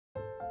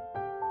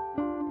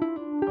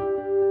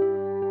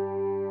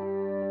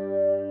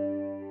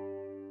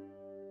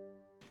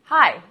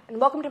Hi, and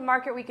welcome to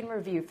Market Week in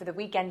Review for the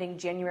week ending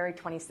January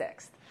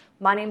 26th.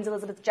 My name is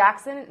Elizabeth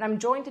Jackson, and I'm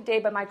joined today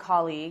by my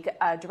colleague,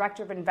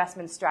 Director of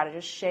Investment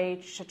Strategist,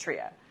 Shay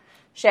Kshatriya.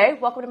 Shay,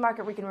 welcome to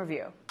Market Week in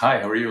Review. Hi,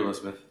 how are you,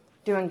 Elizabeth?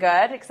 Doing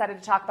good. Excited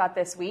to talk about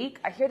this week.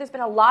 I hear there's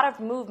been a lot of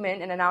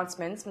movement and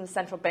announcements from the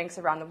central banks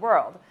around the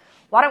world.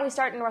 Why don't we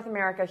start in North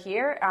America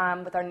here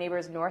with our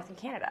neighbors north in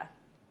Canada?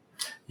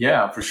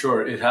 Yeah, for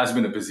sure. It has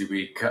been a busy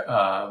week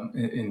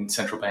in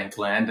central bank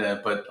land,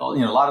 but a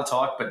lot of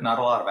talk, but not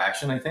a lot of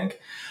action, I think.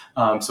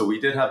 So we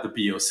did have the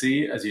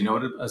BOC, as you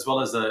noted, as well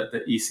as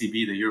the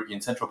ECB, the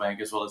European Central Bank,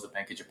 as well as the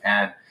Bank of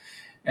Japan.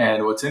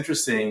 And what's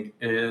interesting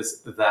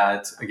is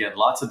that, again,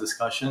 lots of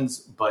discussions,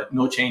 but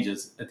no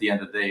changes at the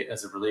end of the day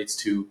as it relates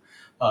to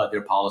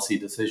their policy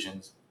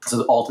decisions.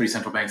 So all three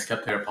central banks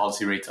kept their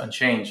policy rates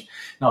unchanged.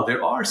 Now,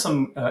 there are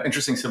some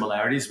interesting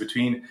similarities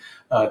between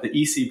the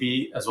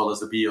ECB as well as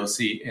the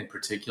BOC in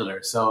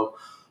particular. So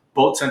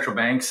both central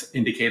banks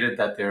indicated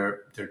that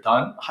they're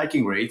done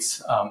hiking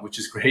rates, which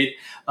is great.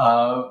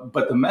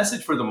 But the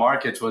message for the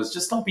markets was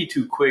just don't be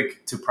too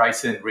quick to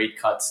price in rate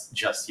cuts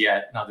just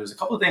yet. Now, there's a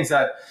couple of things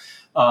that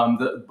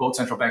both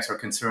central banks are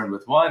concerned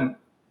with. One,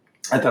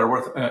 that are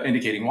worth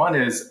indicating. One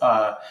is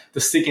the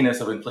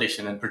stickiness of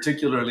inflation, and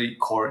particularly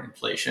core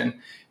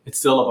inflation. It's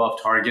still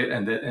above target,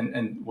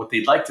 and what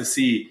they'd like to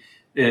see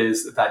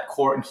is that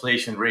core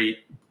inflation rate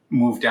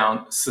move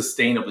down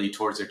sustainably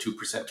towards their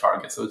 2%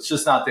 target. So it's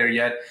just not there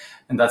yet,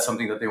 and that's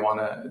something that they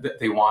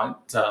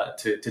want to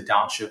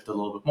downshift a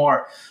little bit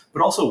more.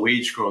 But also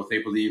wage growth,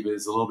 they believe,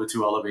 is a little bit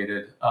too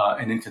elevated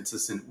and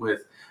inconsistent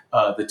with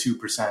the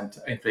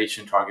 2%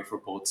 inflation target for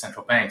both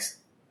central banks.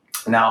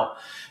 Now,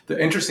 the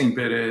interesting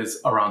bit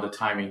is around the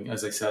timing.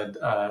 As I said,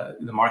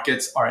 the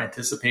markets are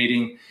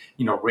anticipating,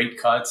 rate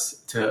cuts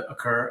to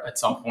occur at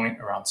some point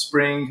around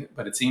spring,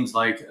 but it seems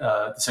like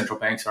the central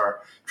banks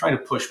are trying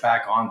to push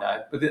back on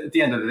that. But at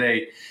the end of the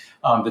day,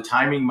 the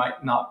timing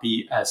might not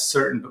be as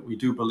certain, but we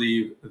do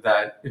believe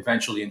that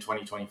eventually in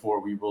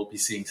 2024, we will be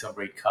seeing some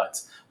rate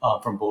cuts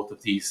from both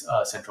of these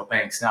central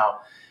banks.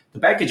 Now, the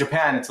Bank of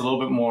Japan, it's a little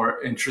bit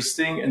more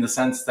interesting in the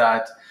sense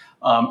that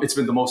it's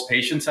been the most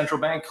patient central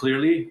bank,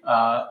 clearly.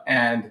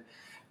 And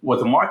what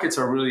the markets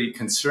are really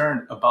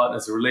concerned about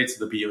as it relates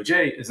to the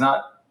BOJ is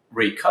not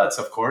rate cuts,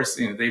 of course.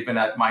 They've been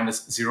at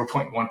minus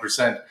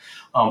 0.1%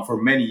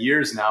 for many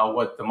years now.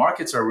 What the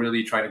markets are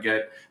really trying to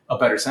get a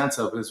better sense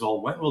of is,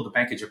 well, when will the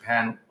Bank of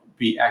Japan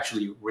be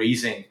actually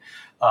raising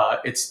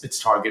its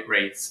target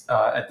rates?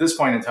 At this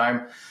point in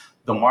time,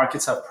 the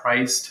markets have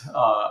priced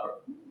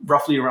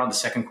roughly around the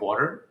second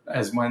quarter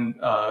as when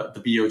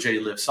the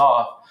BOJ lifts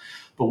off.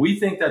 But we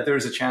think that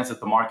there's a chance that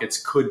the markets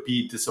could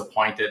be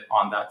disappointed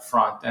on that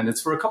front. And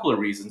it's for a couple of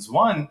reasons.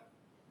 One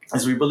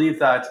is we believe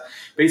that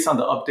based on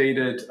the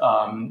updated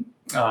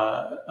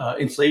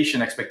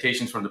inflation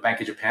expectations from the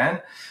Bank of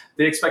Japan,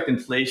 they expect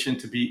inflation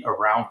to be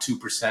around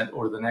 2%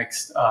 over the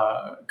next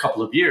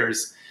couple of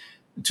years.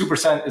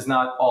 2% is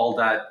not all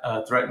that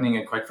threatening,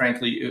 and quite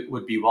frankly, it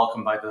would be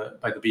welcomed by the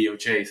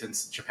BOJ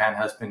since Japan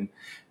has been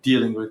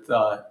dealing with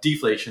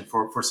deflation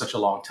for such a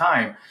long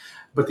time.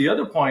 But the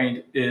other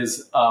point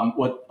is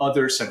what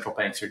other central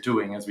banks are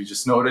doing. As we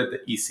just noted, the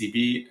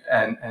ECB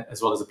and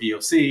as well as the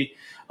BOC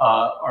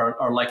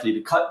are likely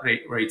to cut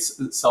rates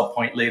at some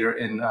point later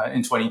in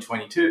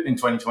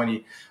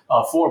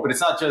 2024. But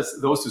it's not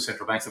just those two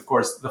central banks, of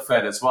course, the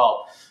Fed as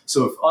well.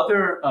 So if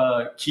other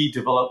key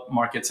developed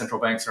market central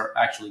banks are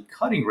actually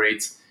cutting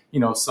rates,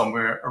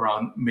 somewhere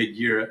around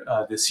mid-year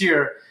this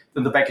year,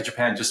 then the Bank of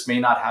Japan just may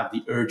not have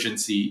the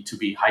urgency to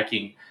be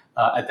hiking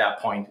at that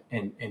point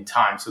in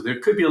time. So there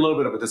could be a little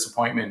bit of a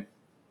disappointment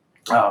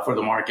for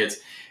the markets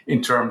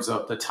in terms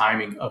of the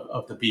timing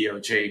of the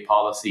BOJ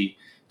policy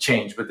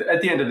change. But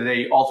at the end of the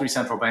day, all three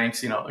central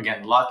banks,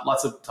 again,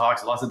 lots of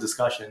talks, lots of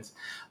discussions,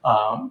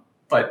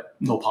 but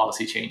no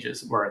policy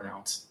changes were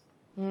announced.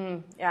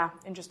 Yeah,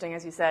 interesting.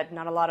 As you said,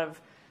 not a lot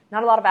of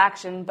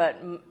action, but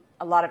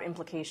a lot of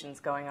implications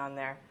going on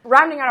there.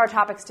 Rounding out our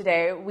topics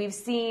today, we've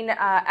seen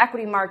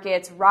equity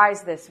markets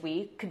rise this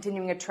week,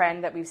 continuing a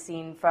trend that we've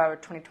seen for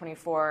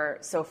 2024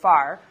 so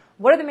far.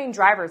 What are the main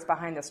drivers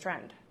behind this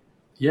trend?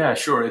 Yeah,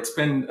 sure. It's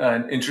been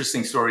an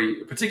interesting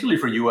story, particularly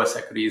for U.S.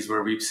 equities,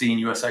 where we've seen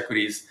U.S.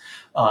 equities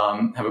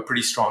have a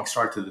pretty strong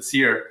start to this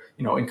year,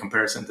 in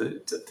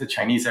comparison to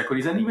Chinese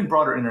equities, and even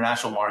broader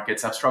international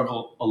markets have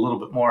struggled a little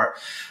bit more.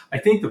 I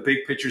think the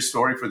big picture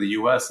story for the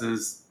U.S.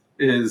 is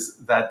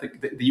that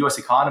the U.S.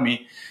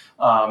 economy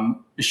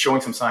is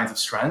showing some signs of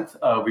strength.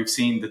 We've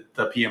seen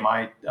the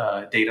PMI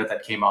data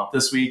that came out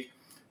this week,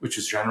 which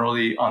is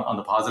generally on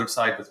the positive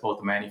side with both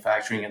the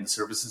manufacturing and the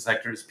services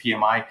sectors,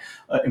 PMI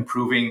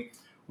improving.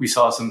 We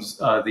saw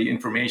the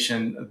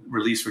information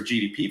released for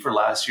GDP for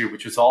last year,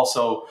 which was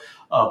also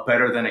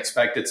better than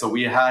expected. So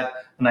we had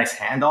a nice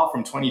handoff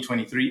from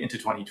 2023 into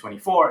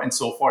 2024. And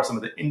so far, some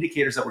of the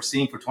indicators that we're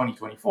seeing for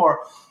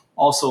 2024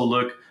 also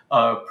look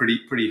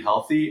pretty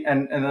healthy.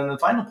 And then the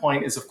final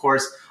point is, of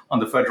course, on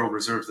the Federal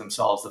Reserves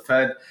themselves. The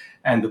Fed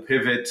and the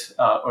pivot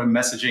or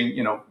messaging,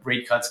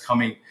 rate cuts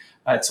coming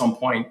at some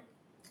point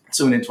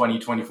soon in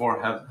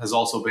 2024 has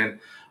also been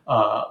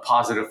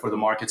positive for the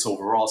markets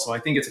overall. So I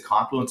think it's a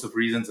confluence of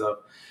reasons of,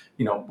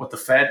 what the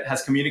Fed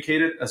has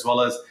communicated, as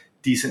well as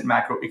decent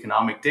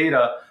macroeconomic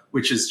data,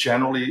 which is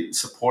generally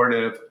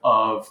supportive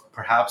of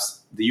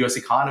perhaps the U.S.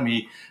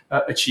 economy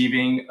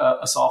achieving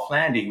a soft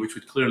landing, which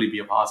would clearly be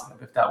a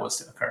positive if that was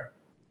to occur.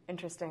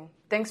 Interesting.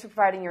 Thanks for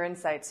providing your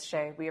insights,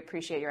 Shay. We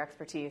appreciate your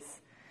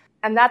expertise.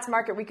 And that's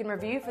Market Week in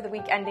Review for the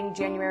week ending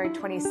January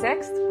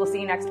 26th. We'll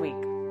see you next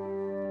week.